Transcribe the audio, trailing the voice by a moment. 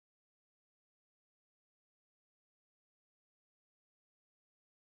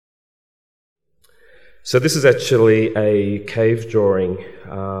So this is actually a cave drawing,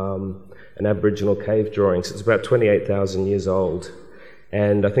 an Aboriginal cave drawing. So it's about 28,000 years old.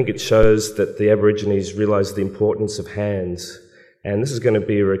 And I think it shows that the Aborigines realised the importance of hands. And this is going to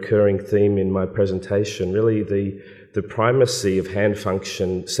be a recurring theme in my presentation. Really, the primacy of hand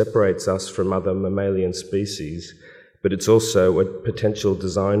function separates us from other mammalian species, but it's also a potential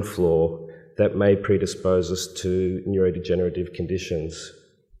design flaw that may predispose us to neurodegenerative conditions.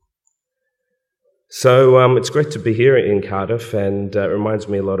 So it's great to be here in Cardiff, and it reminds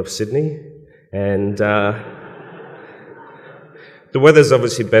me a lot of Sydney. And the weather's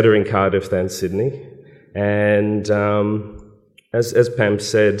obviously better in Cardiff than Sydney. And as Pam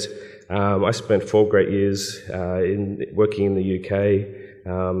said, I spent 4 great years working in the UK,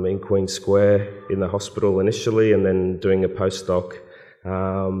 in Queen Square, in the hospital initially, and then doing a postdoc.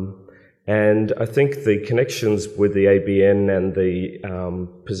 And I think the connections with the ABN and the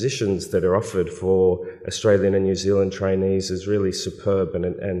positions that are offered for Australian and New Zealand trainees is really superb.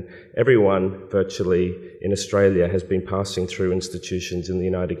 And everyone virtually in Australia has been passing through institutions in the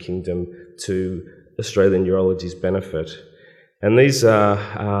United Kingdom to Australian neurology's benefit. And these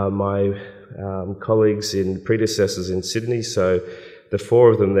are my colleagues and predecessors in Sydney. So the 4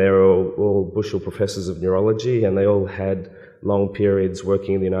 of them there are all Bushell professors of neurology, and they all had long periods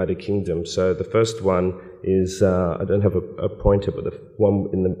working in the United Kingdom. So the first one is, I don't have a pointer, but the one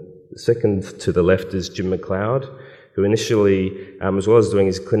in the second to the left is Jim McLeod, who initially, as well as doing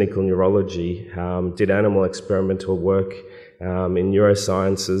his clinical neurology, did animal experimental work in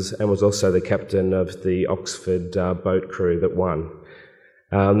neurosciences and was also the captain of the Oxford boat crew that won.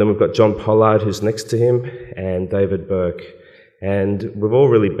 Then we've got John Pollard, who's next to him, and David Burke. And we've all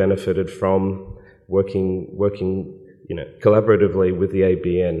really benefited from working collaboratively with the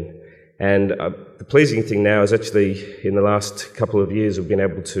ABN. And the pleasing thing now is actually in the last couple of years we've been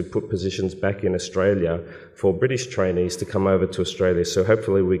able to put positions back in Australia for British trainees to come over to Australia, so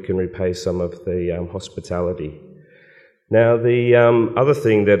hopefully we can repay some of the hospitality. Now, the other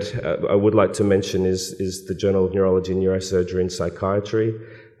thing that I would like to mention is the Journal of Neurology and Neurosurgery and Psychiatry.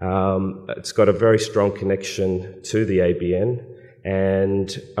 It's got a very strong connection to the ABN,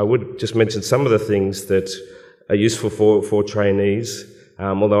 and I would just mention some of the things that are useful for trainees.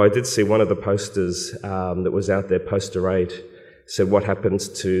 Although I did see one of the posters that was out there, poster 8, said what happens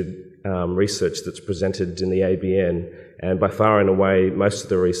to research that's presented in the ABN, and by far and away most of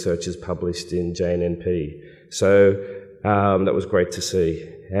the research is published in JNNP. So that was great to see.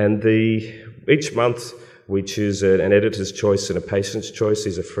 And each month we choose an editor's choice and a patient's choice.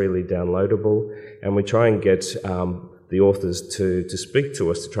 These are freely downloadable, and we try and get the authors to speak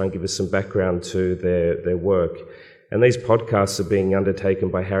to us, to try and give us some background to their work. And these podcasts are being undertaken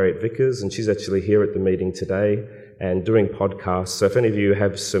by Harriet Vickers, and she's actually here at the meeting today and doing podcasts. So if any of you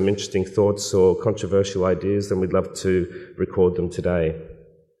have some interesting thoughts or controversial ideas, then we'd love to record them today.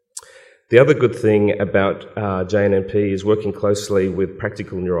 The other good thing about JNNP is working closely with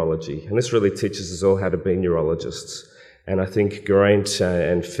practical neurology, and this really teaches us all how to be neurologists. And I think Geraint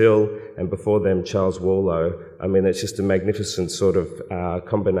and Phil, and before them Charles Warlow, I mean, it's just a magnificent sort of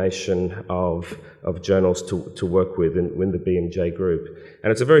combination of journals to work with in the BMJ group.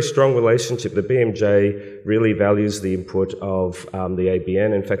 And it's a very strong relationship. The BMJ really values the input of the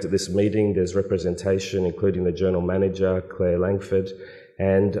ABN. In fact, at this meeting there's representation, including the journal manager, Claire Langford.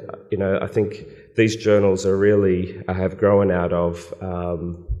 And, I think these journals are really have grown out of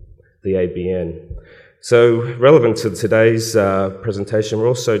the ABN. So relevant to today's presentation, we're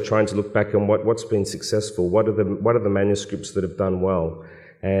also trying to look back on what's been successful, what are the manuscripts that have done well.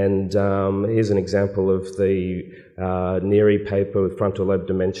 And here's an example of the Neary paper with frontal lobe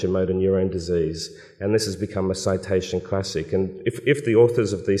dementia, motor neurone disease. And this has become a citation classic. And if the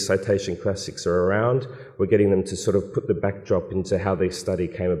authors of these citation classics are around, we're getting them to sort of put the backdrop into how their study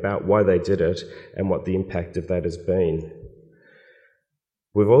came about, why they did it, and what the impact of that has been.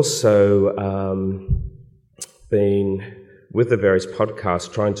 We've also been, with the various podcasts,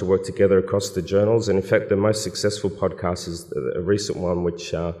 trying to work together across the journals. And in fact, the most successful podcast is a recent one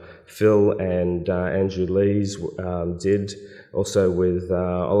which Phil and Andrew Lees did, also with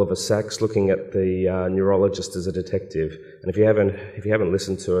Oliver Sacks, looking at the neurologist as a detective. And if you haven't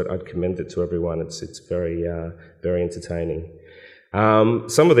listened to it, I'd commend it to everyone. It's very entertaining.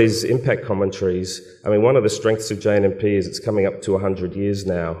 Some of these impact commentaries, I mean, one of the strengths of JNNP is it's coming up to 100 years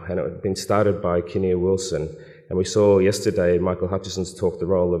now, and it had been started by Kinnear Wilson. And we saw yesterday Michael Hutchison's talk, the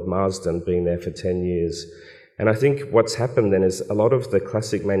role of Marsden being there for 10 years. And I think what's happened then is a lot of the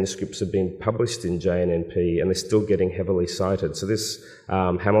classic manuscripts have been published in JNNP, and they're still getting heavily cited. So this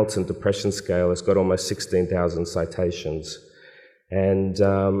Hamilton Depression Scale has got almost 16,000 citations. And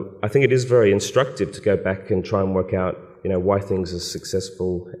I think it is very instructive to go back and try and work out, why things are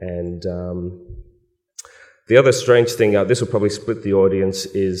successful. And the other strange thing, this will probably split the audience,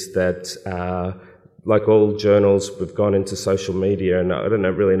 is that like all journals, we've gone into social media, and I don't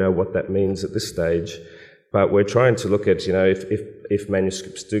really know what that means at this stage. But we're trying to look at, if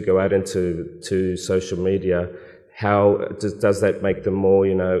manuscripts do go out into social media, how does that make them more,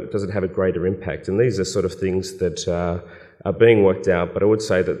 does it have a greater impact? And these are sort of things that are being worked out. But I would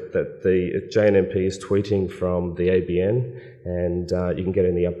say that the JNNP is tweeting from the ABN, and you can get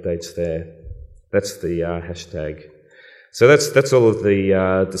any updates there. That's the hashtag. So that's all of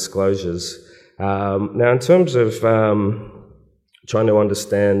the disclosures. Now, in terms of trying to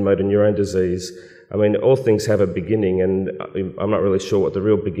understand motor neurone disease, I mean, all things have a beginning, and I'm not really sure what the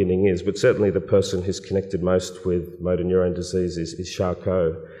real beginning is, but certainly the person who's connected most with motor neurone disease is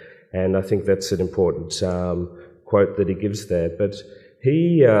Charcot, and I think that's an important quote that he gives there. But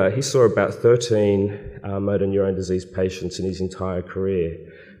he saw about 13 motor neurone disease patients in his entire career,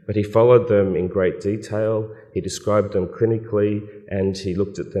 but he followed them in great detail, he described them clinically, and he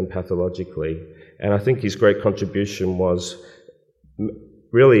looked at them pathologically. And I think his great contribution was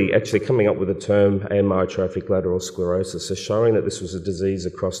really actually coming up with the term amyotrophic lateral sclerosis, so showing that this was a disease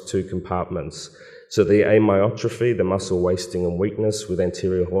across two compartments. So the amyotrophy, the muscle wasting and weakness with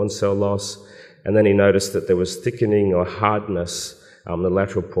anterior horn cell loss, and then he noticed that there was thickening or hardness, the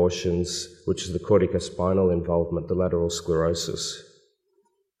lateral portions, which is the corticospinal involvement, the lateral sclerosis.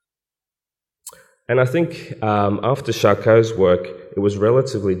 And I think after Charcot's work, it was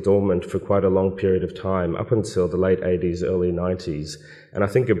relatively dormant for quite a long period of time, up until the late 80s, early 90s. And I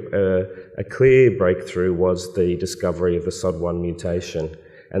think a clear breakthrough was the discovery of the SOD1 mutation.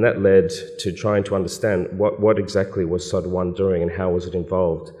 And that led to trying to understand what exactly was SOD1 doing and how was it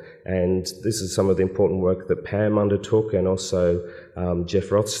involved. And this is some of the important work that Pam undertook, and also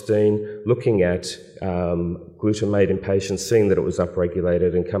Jeff Rothstein, looking at glutamate in patients, seeing that it was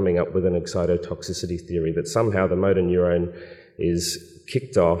upregulated and coming up with an excitotoxicity theory that somehow the motor neuron is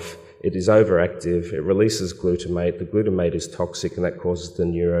kicked off, it is overactive, it releases glutamate, the glutamate is toxic, and that causes the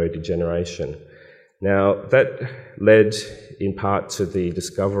neurodegeneration. Now, that led in part to the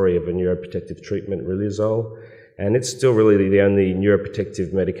discovery of a neuroprotective treatment, riluzole, and it's still really the only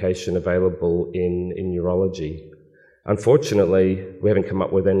neuroprotective medication available in neurology. Unfortunately, we haven't come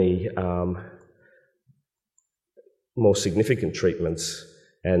up with any more significant treatments,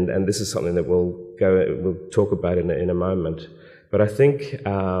 and this is something that we'll talk about in a moment. But I think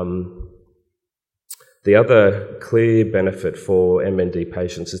the other clear benefit for MND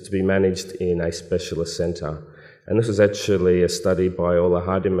patients is to be managed in a specialist centre. And this was actually a study by Ola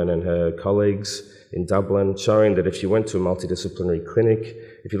Hardiman and her colleagues in Dublin, showing that if you went to a multidisciplinary clinic,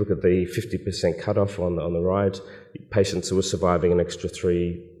 if you look at the 50% cutoff on the right, patients who were surviving an extra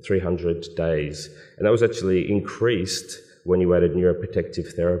 300 days. And that was actually increased when you added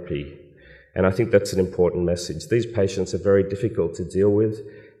neuroprotective therapy. And I think that's an important message. These patients are very difficult to deal with,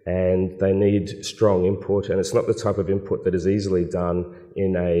 and they need strong input, and it's not the type of input that is easily done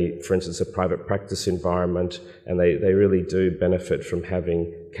in for instance, a private practice environment, and they really do benefit from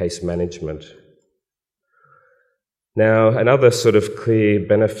having case management. Now, another sort of clear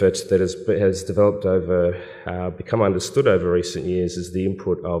benefit that has developed become understood over recent years is the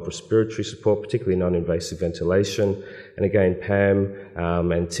input of respiratory support, particularly non-invasive ventilation. And again, Pam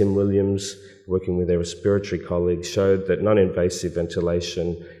and Tim Williams, working with their respiratory colleagues, showed that non-invasive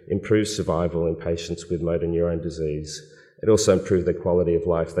ventilation improves survival in patients with motor neurone disease. It also improved their quality of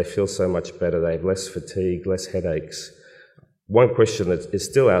life. They feel so much better. They have less fatigue, less headaches. One question that is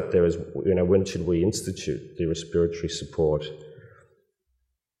still out there is, when should we institute the respiratory support?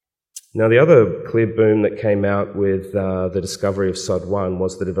 Now, the other clear boom that came out with the discovery of SOD1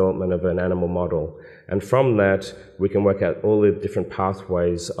 was the development of an animal model. And from that, we can work out all the different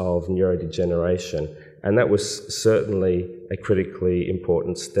pathways of neurodegeneration. And that was certainly a critically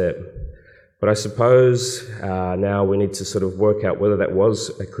important step. But I suppose now we need to sort of work out whether that was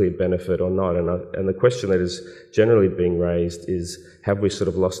a clear benefit or not. And the question that is generally being raised is, have we sort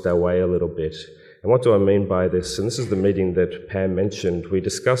of lost our way a little bit? And what do I mean by this? And this is the meeting that Pam mentioned. We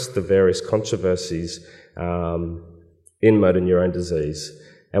discussed the various controversies in motor neurone disease.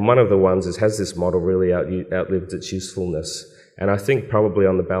 And one of the ones is, has this model really outlived its usefulness? And I think probably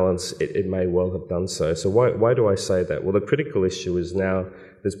on the balance, it may well have done so. So why do I say that? Well, the critical issue is now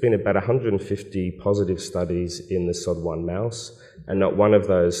there's been about 150 positive studies in the SOD1 mouse, and not one of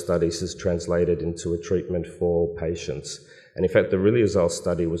those studies has translated into a treatment for patients. And in fact, the riluzole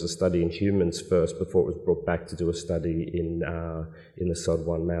study was a study in humans first before it was brought back to do a study in the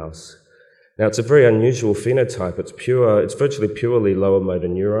SOD1 mouse. Now, it's a very unusual phenotype. It's virtually purely lower motor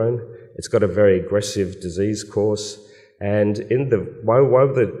neurone. It's got a very aggressive disease course. And why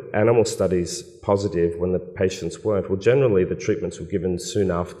were the animal studies positive when the patients weren't? Well, generally the treatments were given soon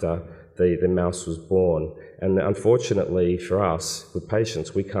after the mouse was born. And unfortunately for us, with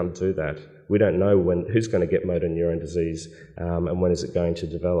patients, we can't do that. We don't know who's going to get motor neurone disease and when is it going to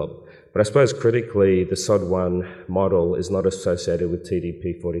develop. But I suppose critically, the SOD1 model is not associated with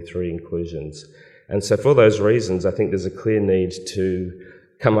TDP43 inclusions. And so for those reasons, I think there's a clear need to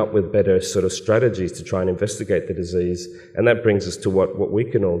come up with better sort of strategies to try and investigate the disease. And that brings us to what we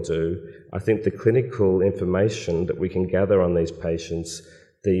can all do. I think the clinical information that we can gather on these patients,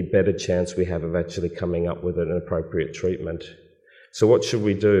 the better chance we have of actually coming up with an appropriate treatment. So what should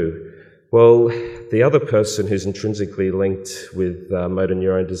we do? Well, the other person who's intrinsically linked with motor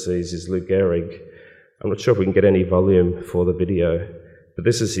neurone disease is Lou Gehrig. I'm not sure if we can get any volume for the video, but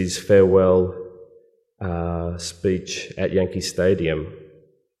this is his farewell speech at Yankee Stadium.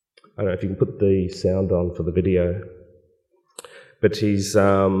 I don't know if you can put the sound on for the video, but he's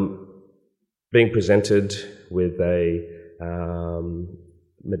being presented with a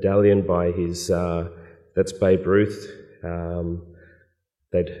medallion by that's Babe Ruth.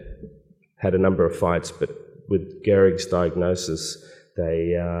 They'd had a number of fights, but with Gehrig's diagnosis,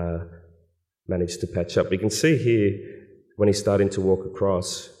 they managed to patch up. You can see here, when he's starting to walk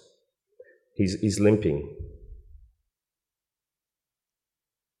across, he's limping.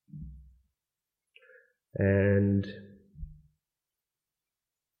 And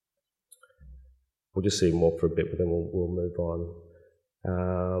we'll just see more for a bit, but then we'll move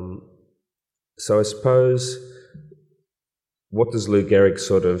on. So I suppose, what does Lou Gehrig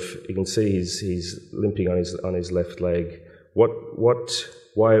sort of, you can see he's limping on his left leg.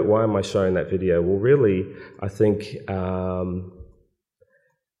 Why am I showing that video? Well, really, I think Lou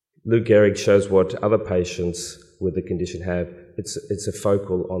Gehrig shows what other patients with the condition have. It's a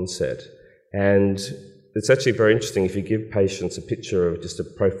focal onset. And it's actually very interesting. If you give patients a picture of just a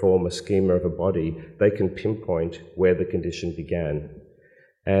pro forma schema of a body, they can pinpoint where the condition began.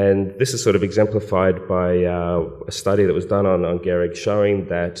 And this is sort of exemplified by a study that was done on Gehrig, showing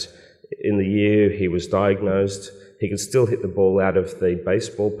that in the year he was diagnosed, he could still hit the ball out of the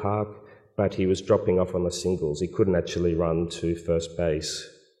baseball park, but he was dropping off on the singles. He couldn't actually run to first base.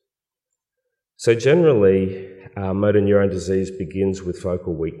 So generally, motor neurone disease begins with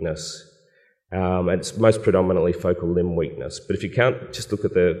focal weakness. And it's most predominantly focal limb weakness. But if you can't just look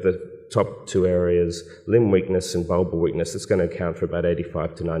at the top two areas, limb weakness and bulbar weakness, it's going to account for about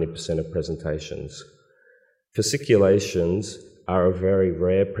 85 to 90% of presentations. Fasciculations are a very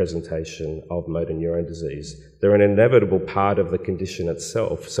rare presentation of motor neurone disease. They're an inevitable part of the condition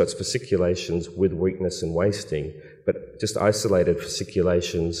itself, so it's fasciculations with weakness and wasting, but just isolated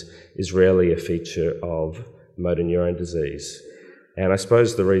fasciculations is rarely a feature of motor neurone disease. And I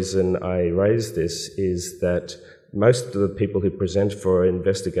suppose the reason I raise this is that most of the people who present for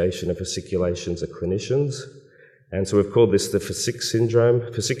investigation of fasciculations are clinicians. And so we've called this the FASIC syndrome,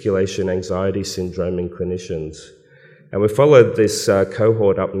 fasciculation anxiety syndrome in clinicians. And we've followed this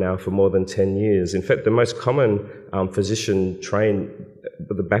cohort up now for more than 10 years. In fact, the most common physician trained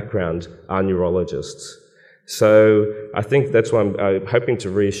with the background are neurologists. So I think that's why I'm hoping to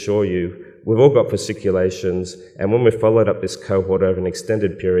reassure you. We've all got fasciculations, and when we followed up this cohort over an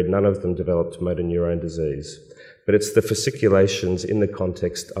extended period, none of them developed motor neurone disease. But it's the fasciculations in the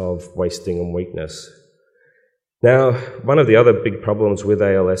context of wasting and weakness. Now, one of the other big problems with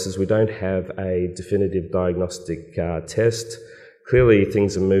ALS is we don't have a definitive diagnostic test. Clearly,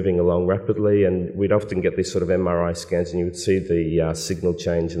 things are moving along rapidly, and we'd often get these sort of MRI scans, and you would see the signal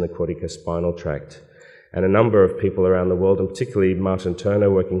change in the corticospinal tract. And a number of people around the world, and particularly Martin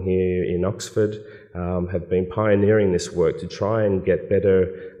Turner working here in Oxford, have been pioneering this work to try and get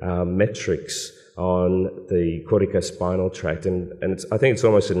better metrics on the corticospinal tract. And I think it's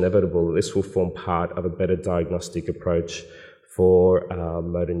almost inevitable that this will form part of a better diagnostic approach for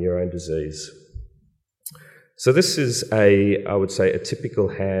motor neurone disease. So this is I would say, a typical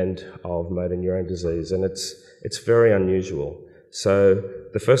hand of motor neurone disease, and it's very unusual. So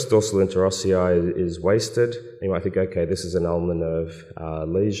the first dorsal interossei is wasted. You might think, okay, this is an ulnar nerve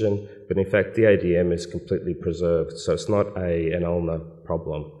lesion, but in fact the ADM is completely preserved, so it's not an ulnar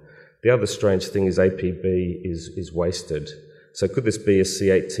problem. The other strange thing is APB is wasted. So could this be a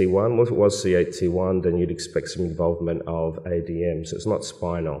C8T1? Well, if it was C8T1, then you'd expect some involvement of ADM, so it's not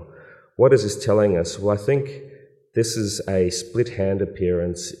spinal. What is this telling us? Well, I think this is a split hand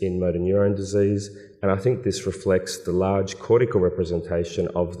appearance in motor neurone disease, and I think this reflects the large cortical representation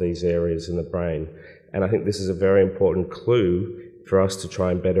of these areas in the brain. And I think this is a very important clue for us to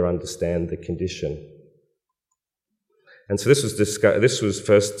try and better understand the condition. And so this was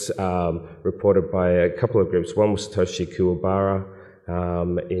first reported by a couple of groups. One was Satoshi Kuwabara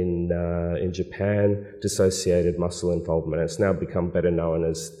in Japan, dissociated muscle involvement. It's now become better known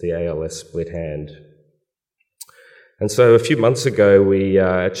as the ALS split hand. And so a few months ago, we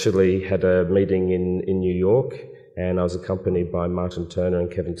actually had a meeting in New York, and I was accompanied by Martin Turner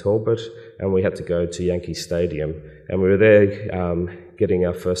and Kevin Talbot, and we had to go to Yankee Stadium. And we were there getting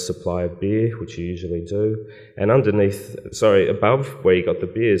our first supply of beer, which you usually do. And above where you got the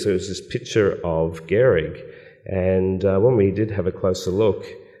beers, there was this picture of Gehrig. And when we did have a closer look,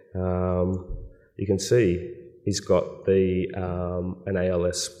 you can see he's got an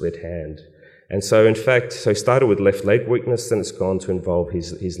ALS split hand. And so, in fact, he started with left leg weakness, then it's gone to involve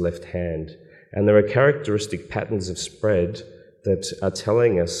his left hand. And there are characteristic patterns of spread that are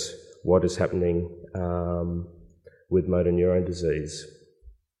telling us what is happening with motor neurone disease.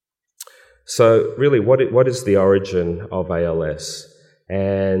 So, really, what is the origin of ALS?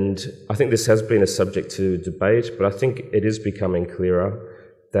 And I think this has been a subject to debate, but I think it is becoming clearer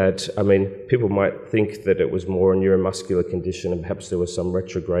that, people might think that it was more a neuromuscular condition and perhaps there was some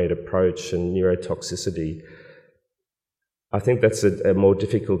retrograde approach and neurotoxicity. I think that's a more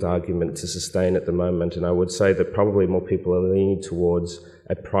difficult argument to sustain at the moment, and I would say that probably more people are leaning towards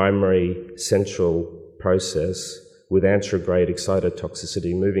a primary central process with anterograde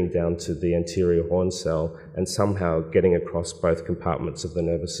excitotoxicity moving down to the anterior horn cell and somehow getting across both compartments of the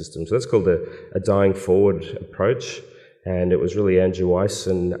nervous system. So that's called a dying forward approach. And it was really Andrew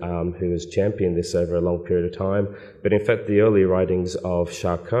Wyson who has championed this over a long period of time. But in fact, the early writings of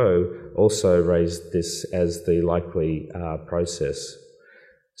Charcot also raised this as the likely process.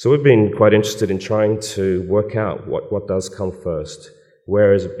 So we've been quite interested in trying to work out what does come first.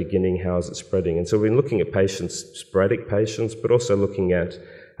 Where is it beginning? How is it spreading? And so we've been looking at patients, sporadic patients, but also looking at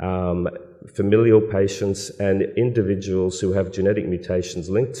familial patients and individuals who have genetic mutations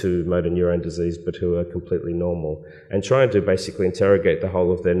linked to motor neurone disease but who are completely normal, and trying to basically interrogate the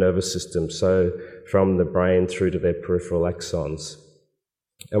whole of their nervous system, so from the brain through to their peripheral axons.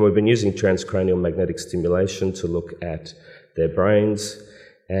 And we've been using transcranial magnetic stimulation to look at their brains,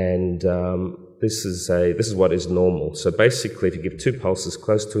 and this is what is normal. So basically, if you give two pulses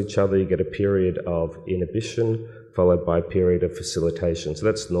close to each other, you get a period of inhibition followed by a period of facilitation. So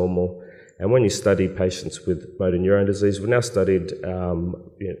that's normal. And when you study patients with motor neurone disease, we've now studied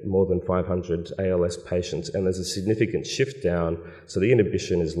more than 500 ALS patients, and there's a significant shift down. So the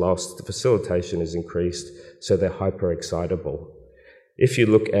inhibition is lost, the facilitation is increased, so they're hyperexcitable. If you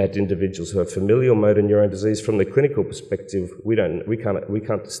look at individuals who have familial motor neurone disease, from the clinical perspective, we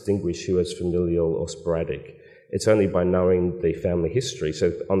can't distinguish who is familial or sporadic. It's only by knowing the family history.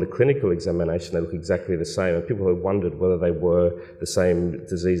 So on the clinical examination, they look exactly the same, and people have wondered whether they were the same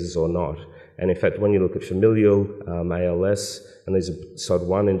diseases or not. And in fact, when you look at familial ALS, and these are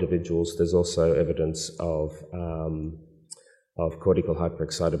SOD1 individuals, there's also evidence of cortical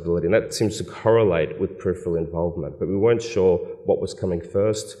hyperexcitability, and that seems to correlate with peripheral involvement. But we weren't sure what was coming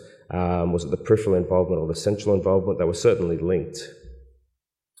first. Was it the peripheral involvement or the central involvement? They were certainly linked.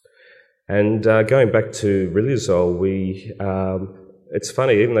 And going back to riluzole, it's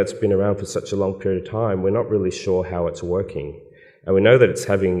funny, even though it's been around for such a long period of time, we're not really sure how it's working. And we know that it's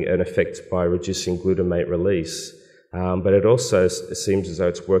having an effect by reducing glutamate release, but it also seems as though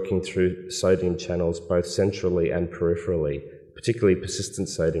it's working through sodium channels both centrally and peripherally, particularly persistent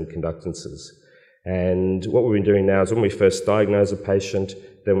sodium conductances. And what we've been doing now is when we first diagnose a patient,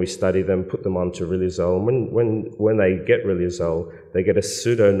 then we study them, put them onto riluzole, and when they get riluzole, they get a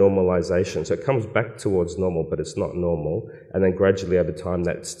pseudo-normalization. So it comes back towards normal, but it's not normal, and then gradually over time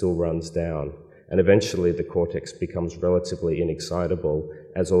that still runs down. And eventually the cortex becomes relatively inexcitable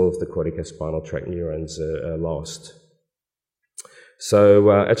as all of the corticospinal tract neurons are lost.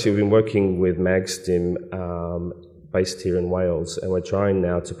 So actually we've been working with MagStim based here in Wales, and we're trying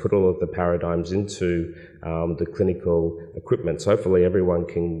now to put all of the paradigms into the clinical equipment. So hopefully everyone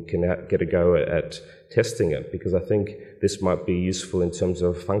can get a go at testing it, because I think this might be useful in terms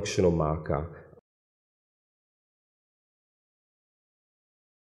of a functional marker.